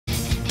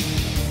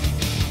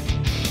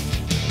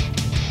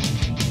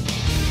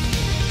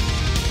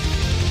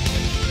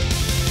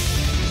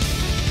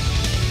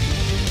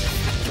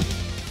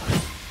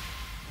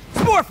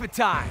Forfeit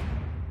time!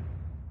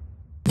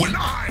 When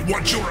I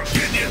want your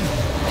opinion,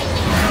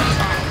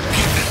 I'll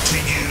give it to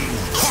you.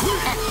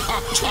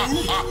 2,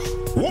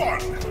 1,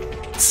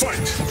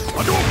 fight!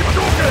 Hadouken!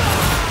 Hadouken!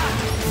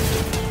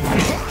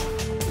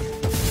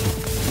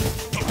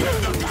 Prepare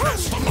the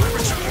pass for my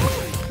return!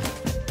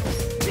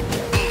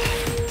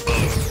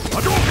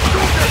 Hadouken!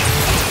 Hadouken!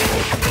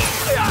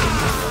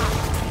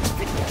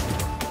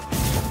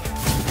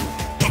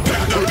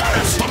 Prepare the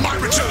pass for my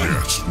return!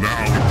 Yes,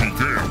 now it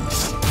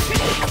begins.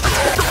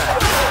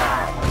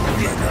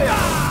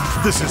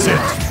 This is it.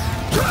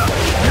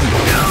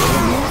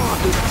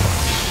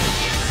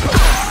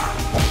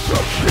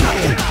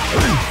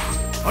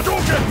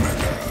 Hadouken!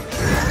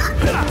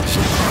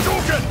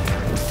 Hadouken!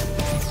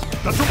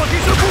 Cenozoic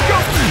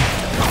Hadouken!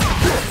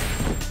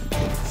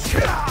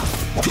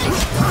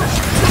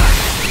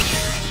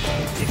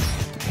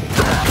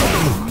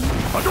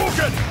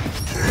 Hadouken!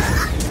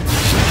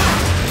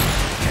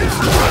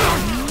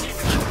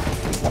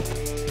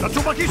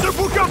 Cenozoic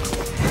Hadouken!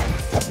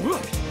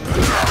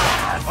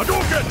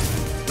 Hadouken!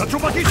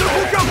 Cenozoic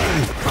Hadouken!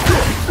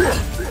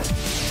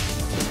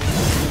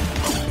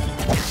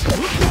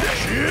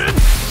 Shin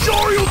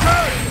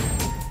Shoryuken!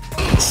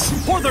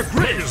 For the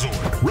grid!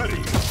 Cenozoic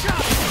ready!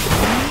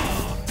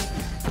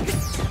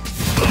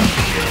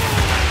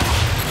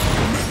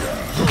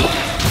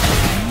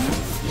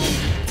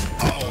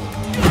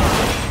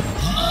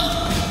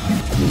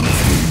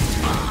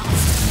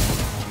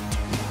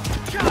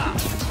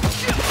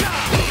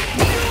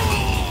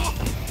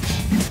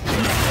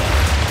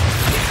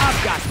 I've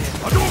got this!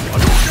 Hadouken!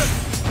 Hadouken!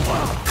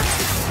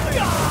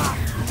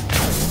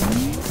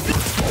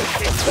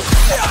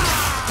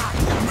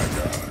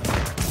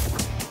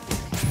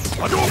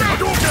 Hadouken!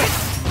 Hadouken!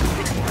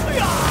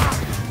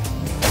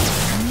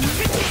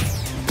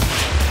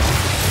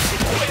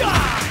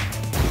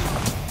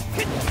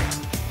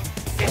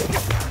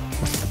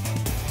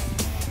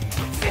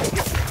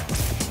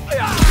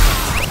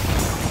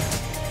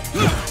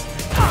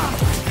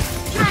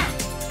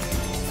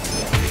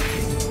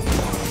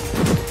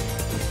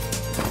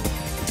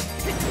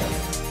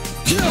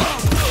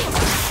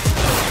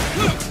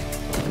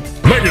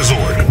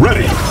 Megazord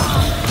ready!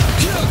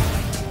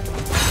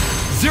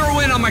 Zero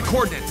in on my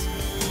coordinates!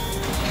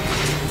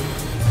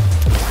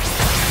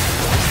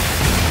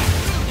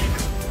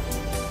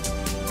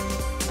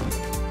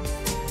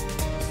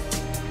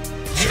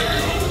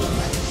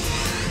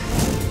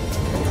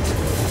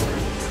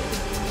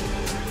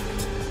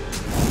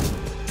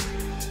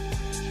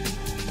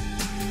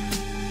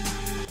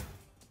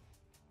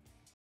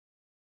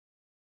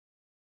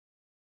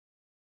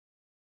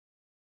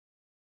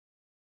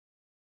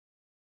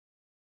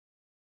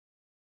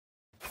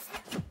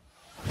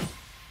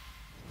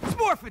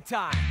 Forfeit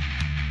time!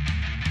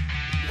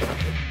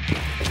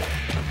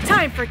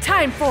 Time for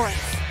Time Force!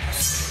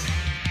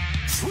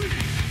 3,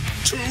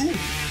 2,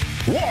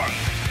 1,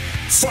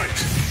 fight!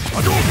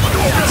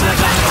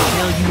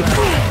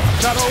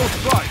 Shadow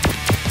strike!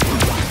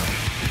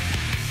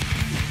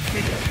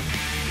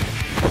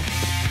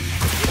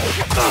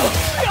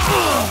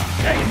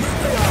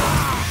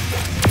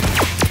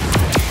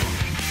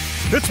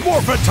 It's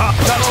Morphin Top!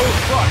 Shadow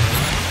strike!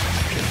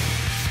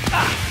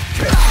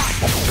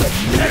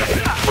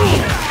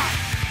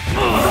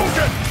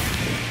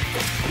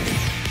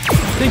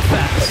 Think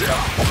fast!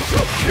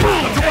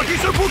 Cenozoic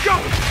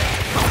Hadouken!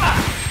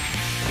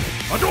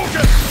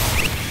 Hadouken!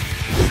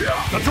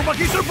 Cenozoic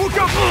Hadouken!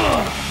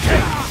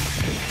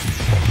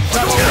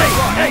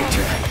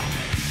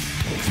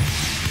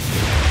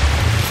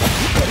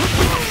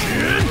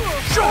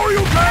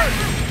 Shoryuken!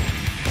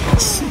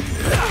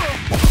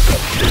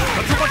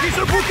 Cenozoic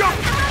Hadouken!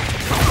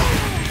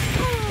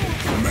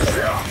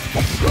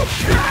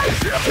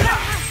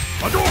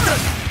 Hadouken!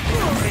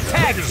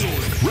 Tag!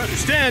 Ready,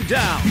 stand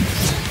down!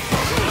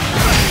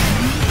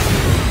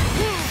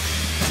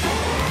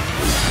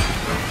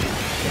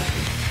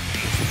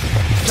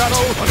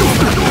 Shadow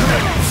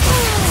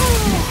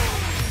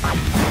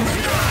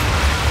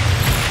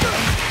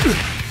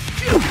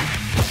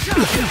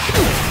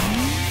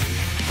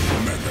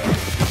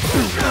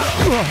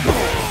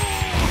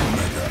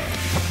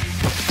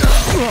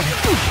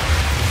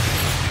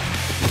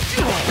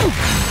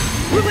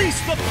Release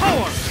the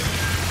power!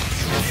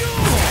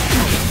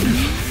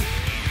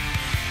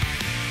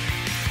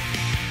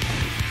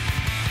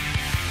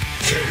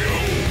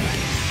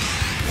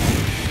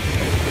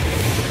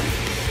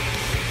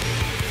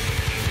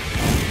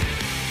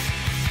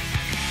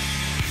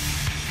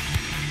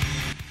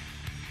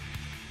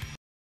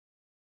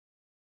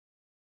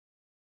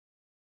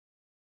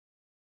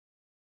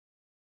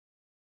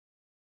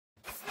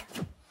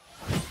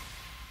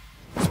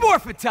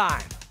 Forfeit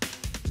time!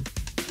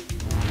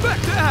 Back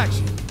to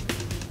action!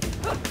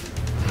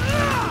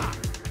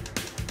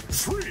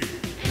 3,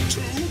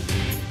 2,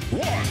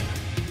 1,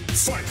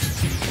 fight!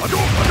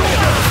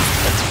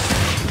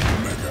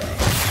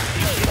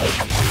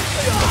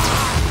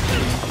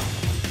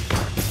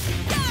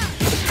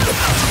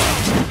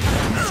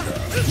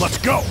 Let's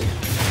go!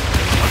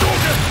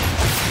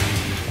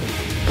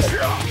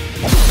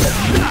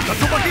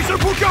 Cenozoic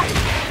Serbuka!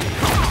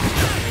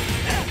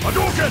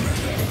 Hadouken!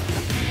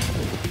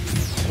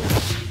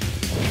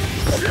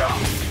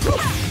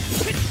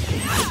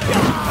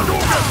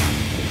 Hadouken!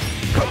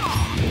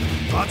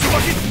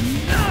 Tatsumaki!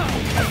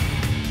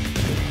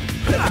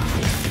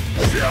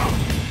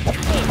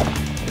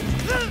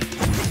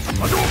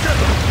 Hadouken!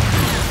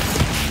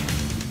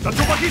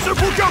 Tatsumaki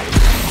Serbuka!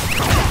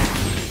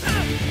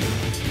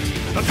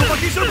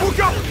 Tatsumaki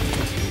Serbuka!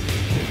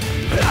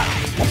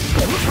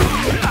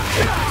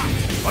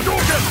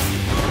 Hadouken!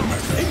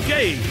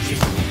 Engage!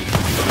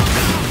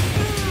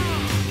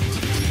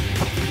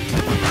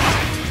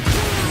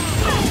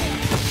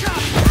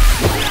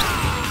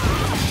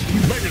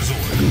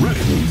 Megazord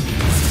ready.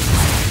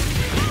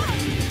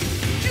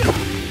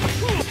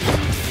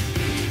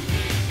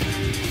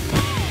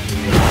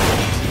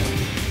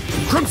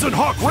 Crimson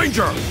Hawk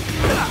Ranger!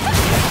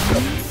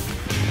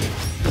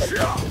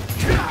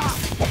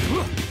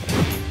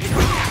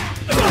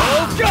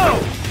 Oh, go!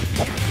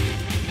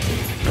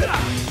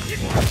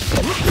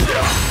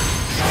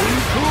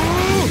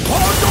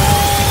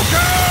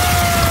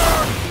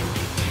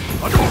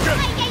 Hadouken!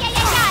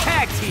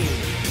 Tag team.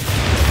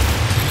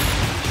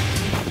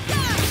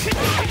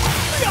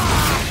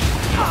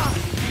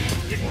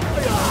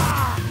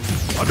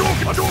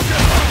 Hadouken!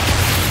 Hadouken!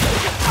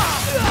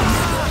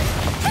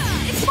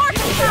 It's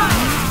Marco's turn!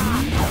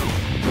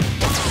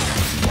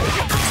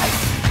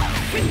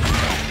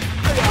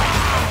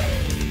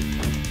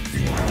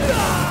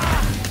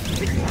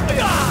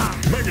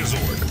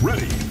 Megazord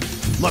ready.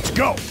 Let's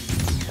go!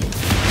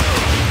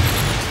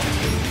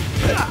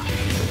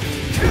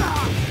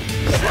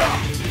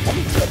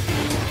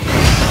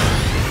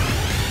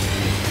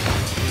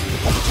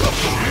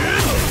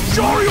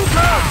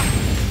 Shoryuken!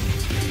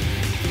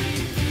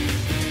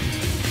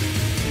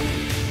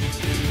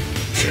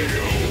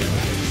 KO.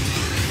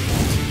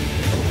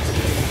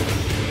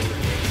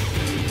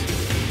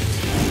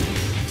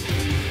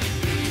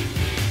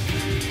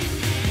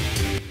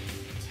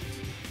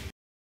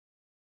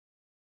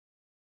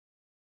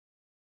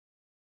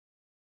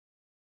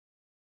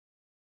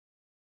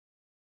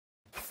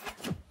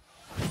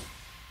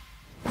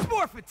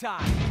 Morphin'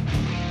 time.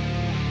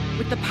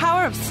 With the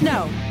power of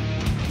snow,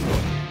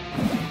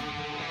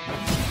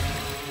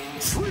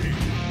 3,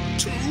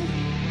 2,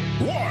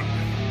 1.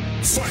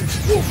 Fight.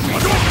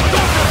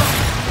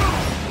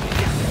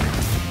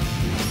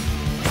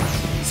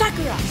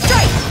 Sakura,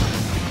 strike!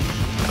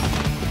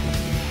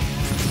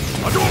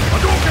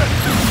 Hadouken!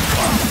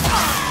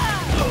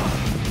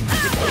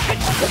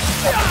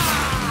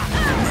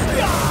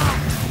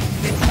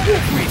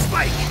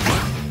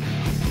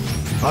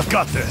 I've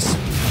got this.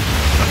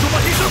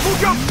 Tatsumaki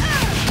Serbuka!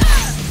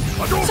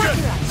 Hadouken!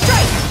 Sakura,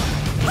 strike!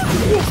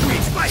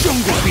 Wolfweed Spike!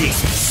 Jungle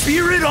Beast!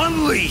 Spirit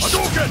Unleashed!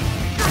 Hadouken!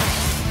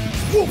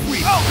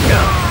 Wolfweed!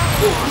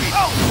 Wolfweed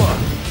Alpha!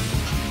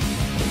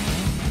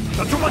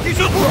 Tatsumaki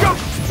Serbuka!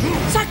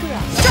 Sakura,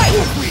 strike!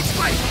 Wolfweed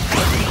Spike!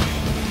 Hadouken!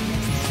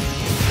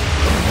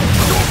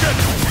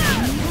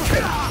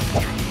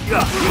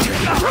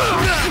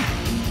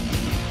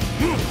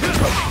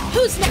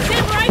 Who's next?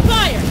 Samurai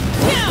fire!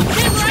 Yeah,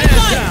 samurai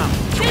fire!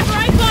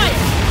 Samurai fire!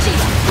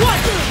 She's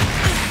one!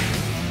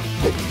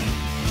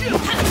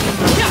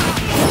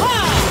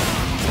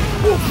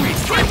 Wolfweed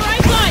Spike! Samurai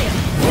fire!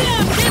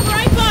 Yeah,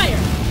 samurai fire!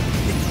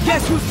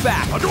 Guess who's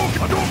back?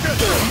 Hadouken!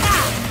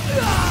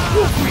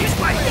 Wolfweed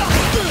Spike!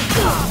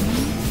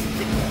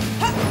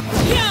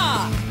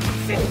 Yeah!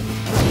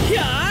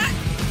 Yeah!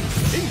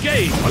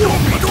 Engage!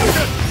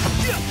 Hadouken!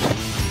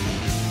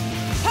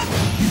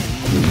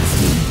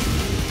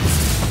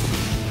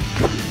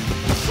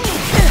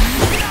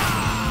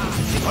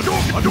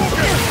 Hadouken!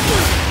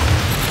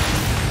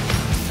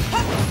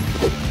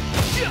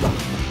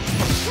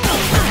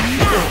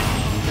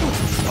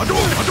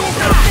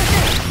 Hadouken!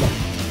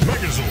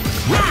 Megazord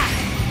ready.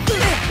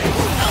 Mega.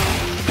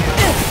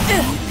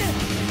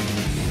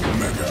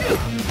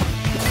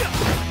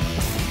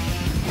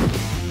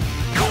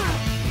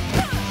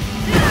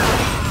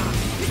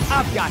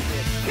 I've got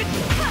this.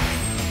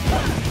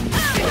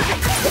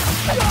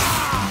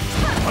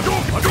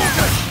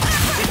 Hadouken!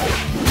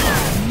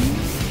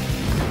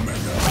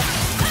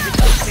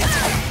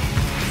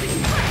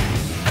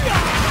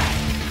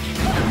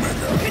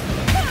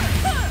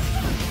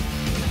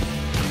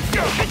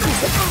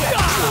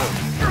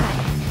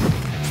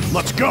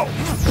 Let's go!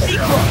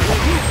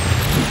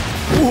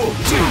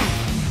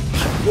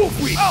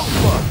 Wolfweed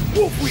Alpha!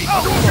 Wolfweed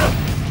Alpha!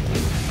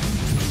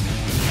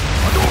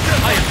 Hadouken!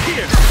 I am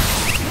here!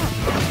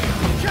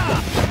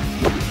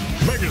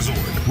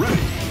 Megazord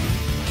ready.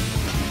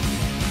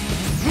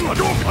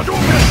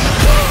 Hadouken!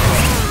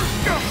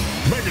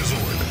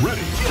 Megazord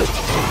ready.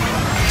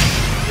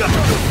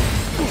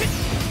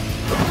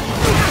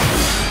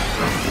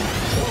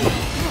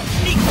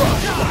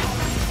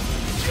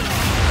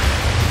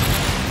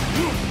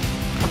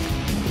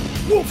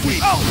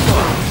 Wolfweed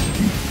Alpha!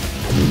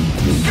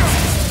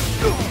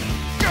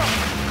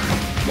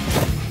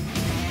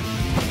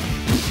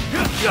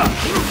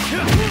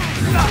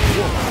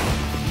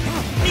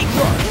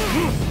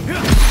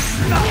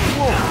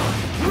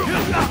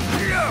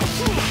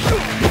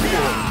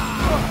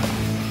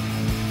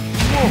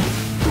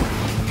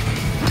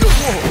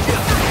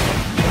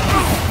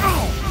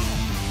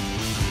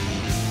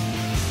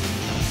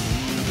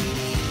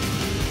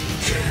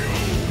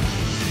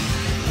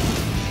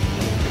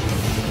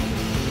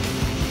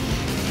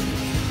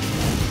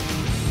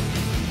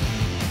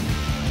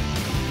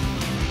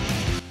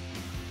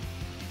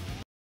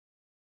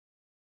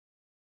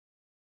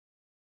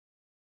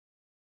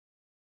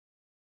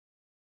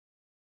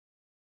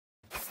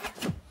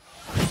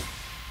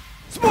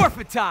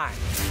 Morphin' time!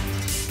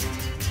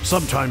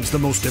 Sometimes the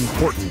most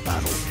important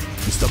battle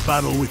is the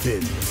battle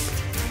within.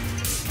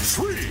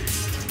 3,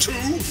 2,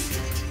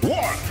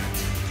 1,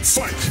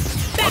 fight!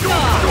 Back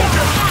off!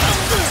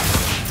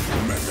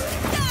 Mega.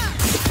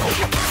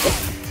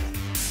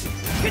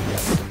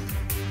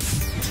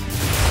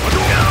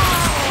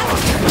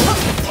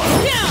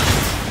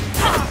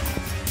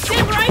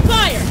 Samurai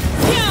fire!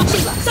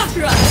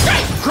 Sakura!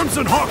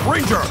 Crimson Hawk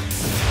Ranger!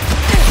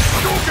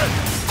 Hadouken!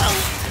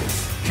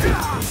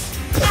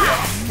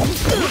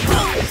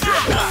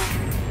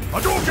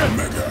 Hadouken!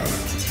 Mega.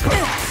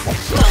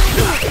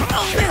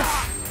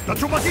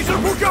 Tatsumaki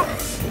Serbuka!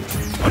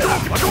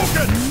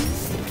 Hadouken!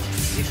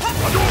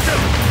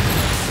 Hadouken!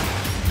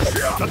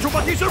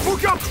 Tatsumaki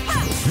Serbuka!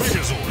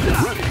 Megazord,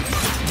 ready!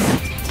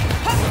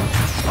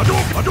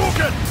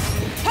 Hadouken!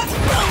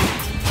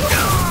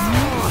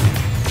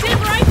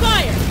 Samurai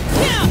fire!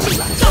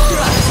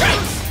 Sakura!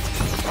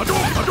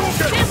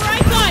 Hadouken! Samurai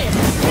fire!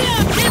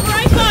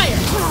 Samurai fire!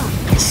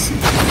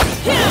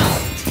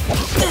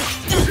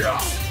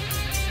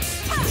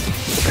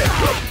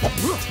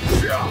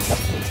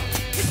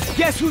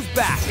 Guess who's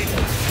back?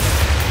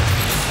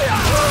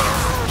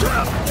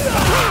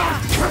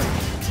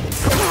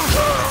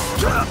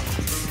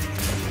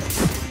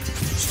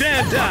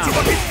 Stand down!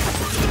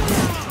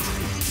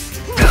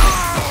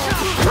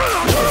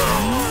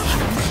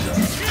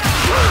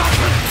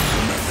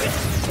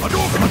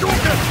 Hadouken!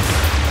 Hadouken!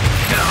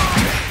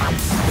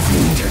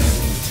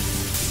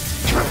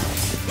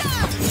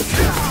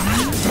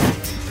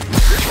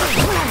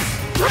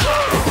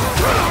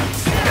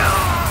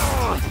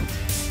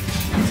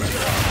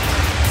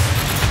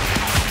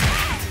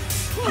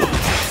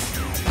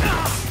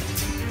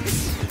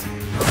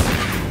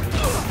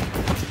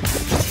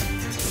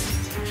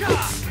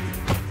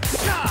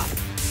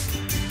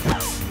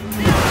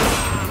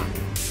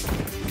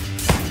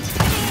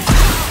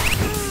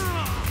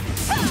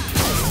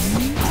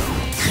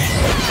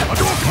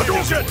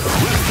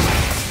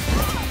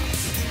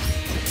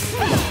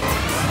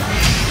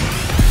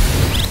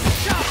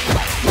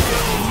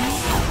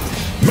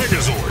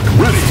 Megazord,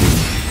 ready!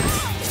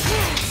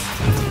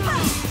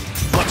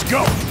 Let's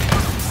go!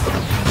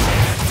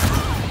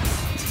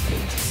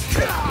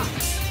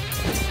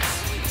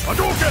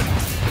 Hadouken!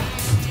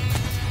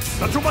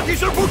 Tatsumaki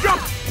Serbuka!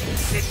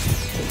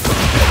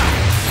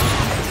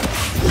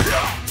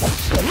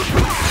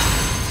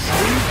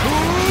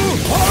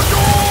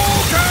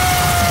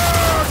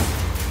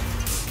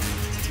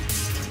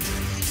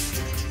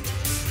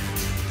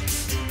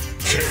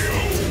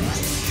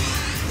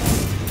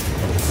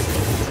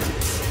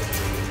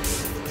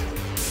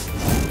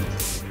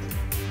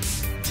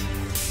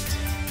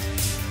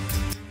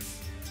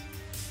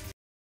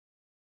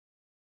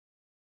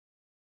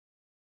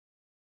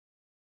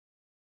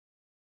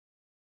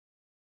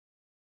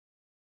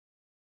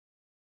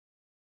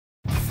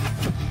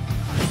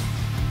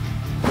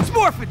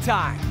 Morphin'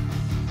 time!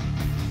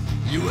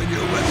 You and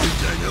your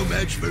weapons are no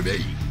match for me.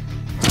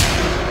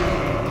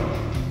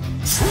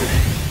 3,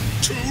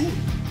 2,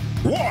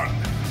 1,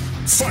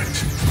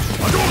 fight!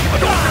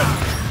 Hadouken!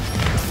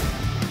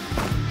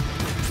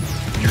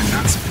 You're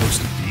not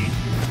supposed to be.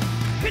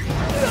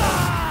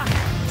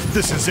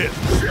 This is it!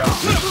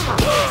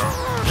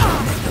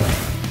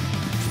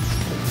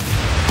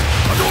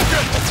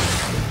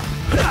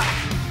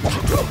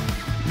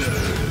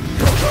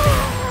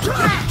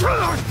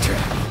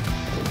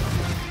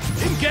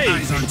 Engage!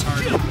 Eyes on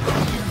target.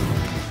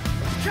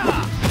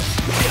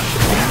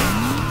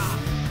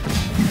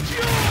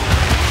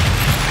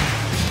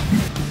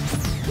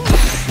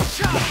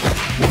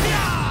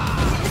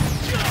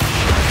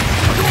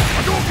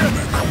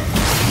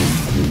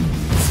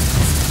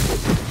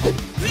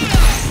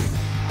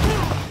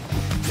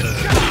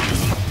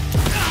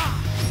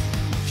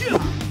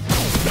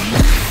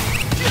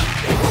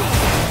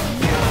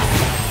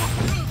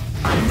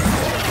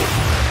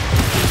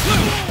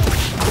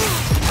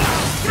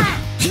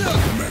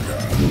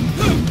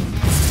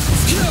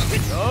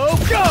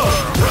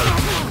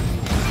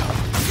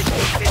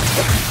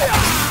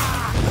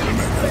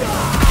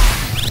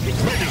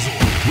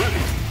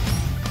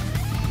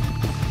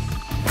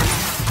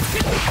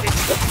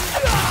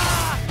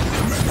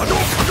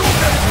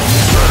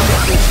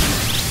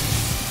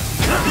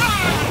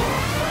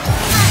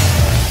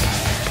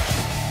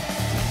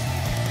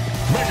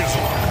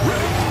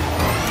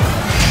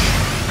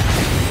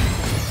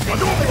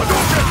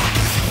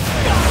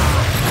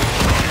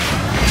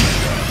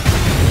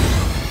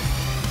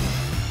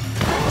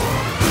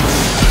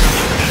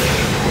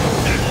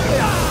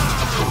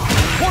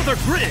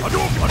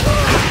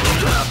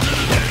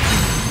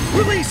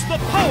 Release the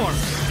power!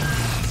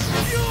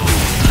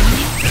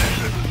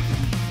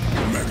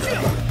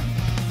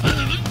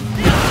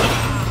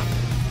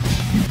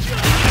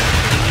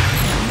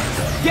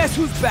 Guess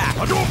who's back?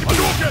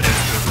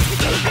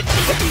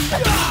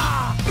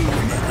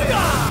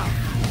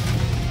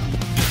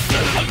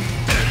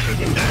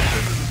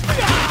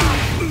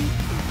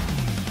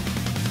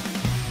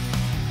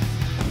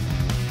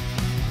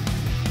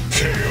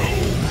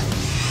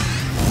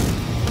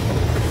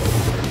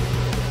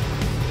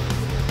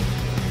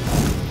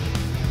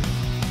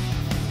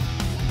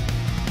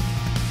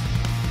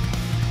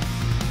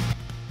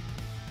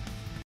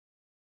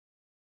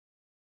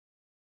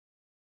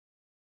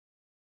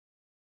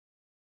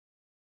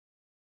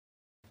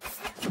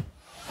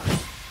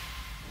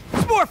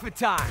 forfeit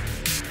time!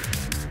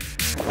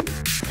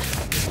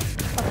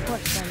 Of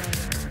course, Ceno.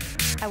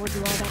 I will do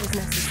all that is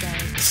necessary.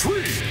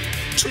 3,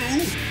 2,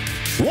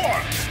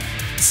 1,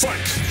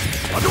 fight!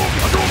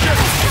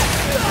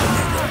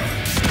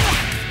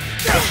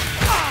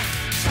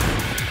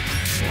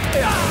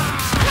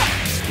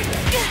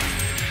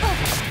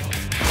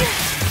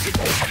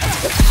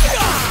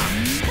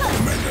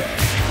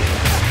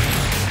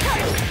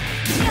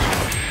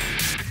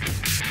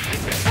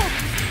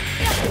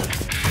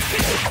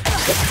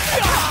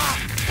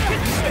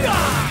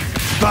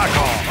 Back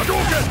off!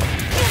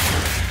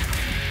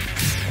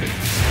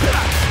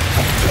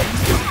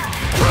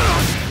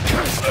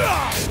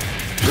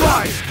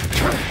 Right!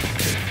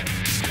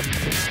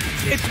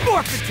 It's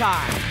forfeit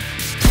time!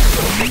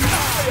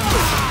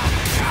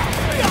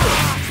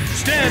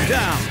 Stand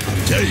down!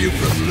 Tear you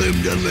from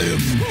limb to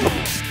limb.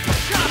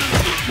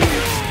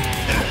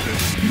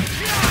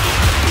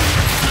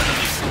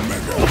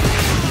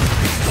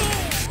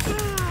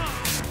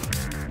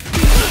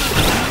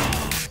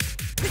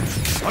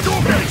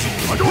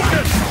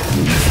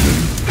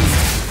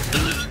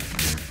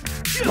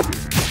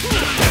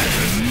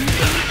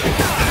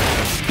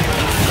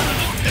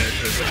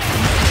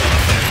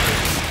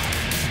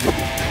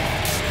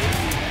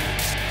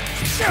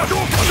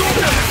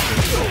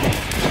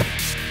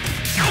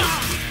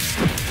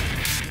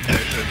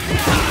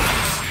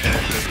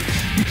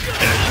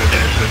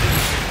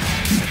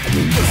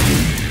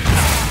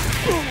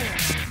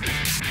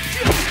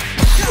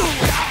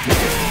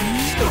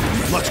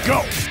 Let's go!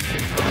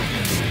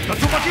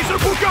 Cenozoic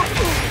Seppuku!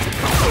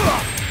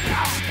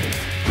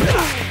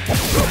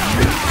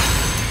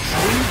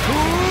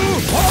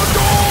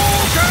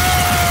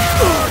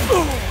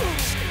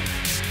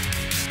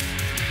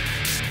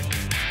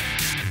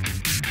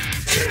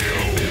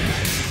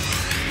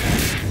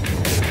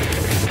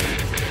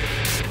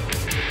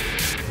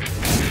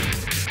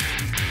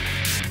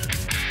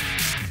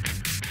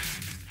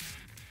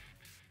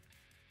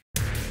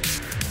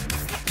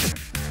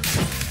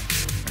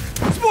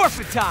 It's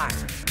forfeit time!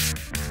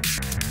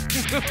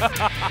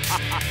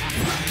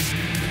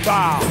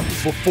 Bow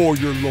before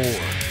your lord.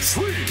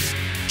 3,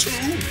 2,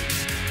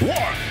 1,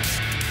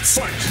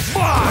 fight!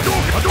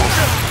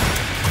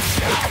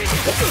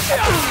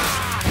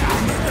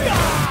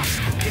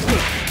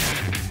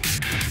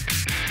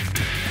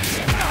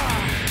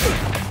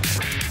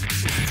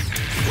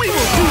 We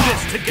will do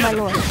this My together!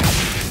 lord.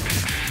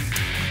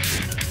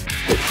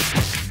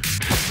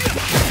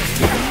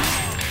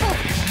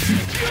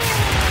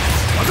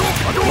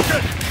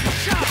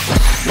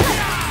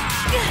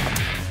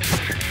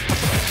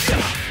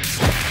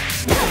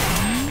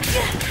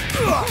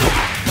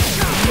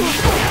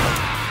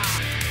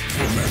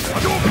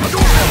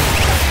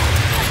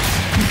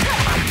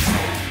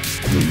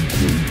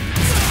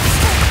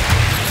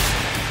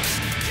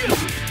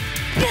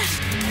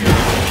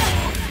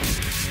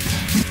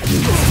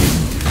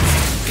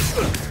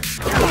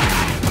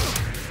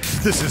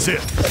 This is it!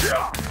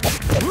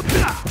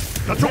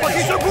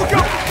 Cenozoic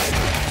Seppuku!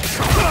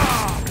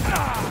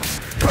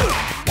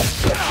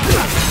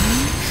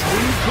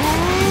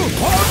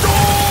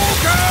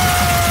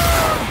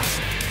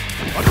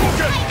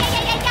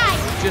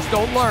 Just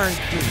don't learn.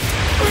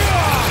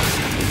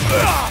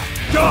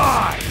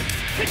 Die!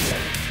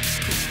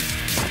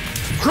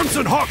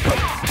 Crimson Hawk!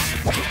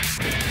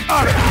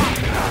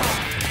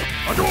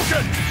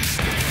 Hadouken!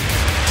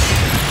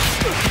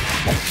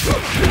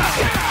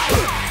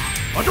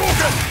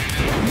 Hadouken!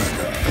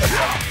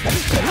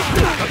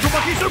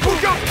 Cenozoic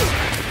Seppuku!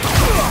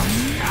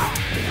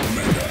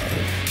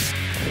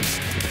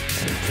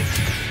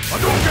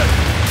 Hadouken!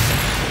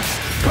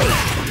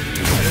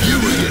 You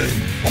again.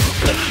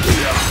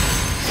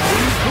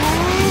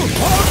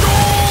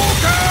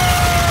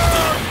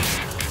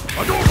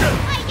 Hadouken!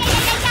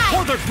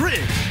 For the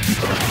bridge!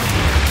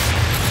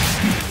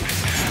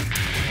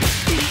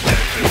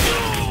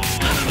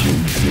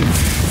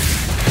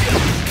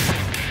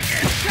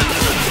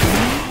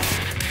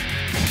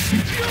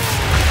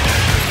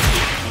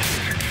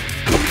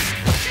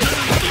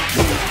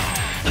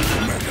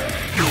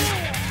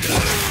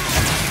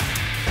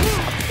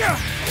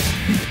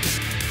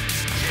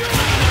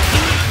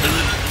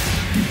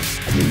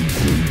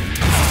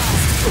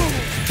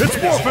 It's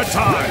forfeit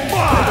time!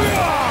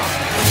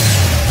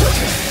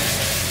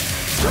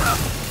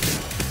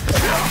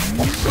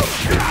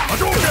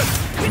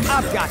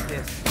 I've got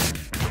this.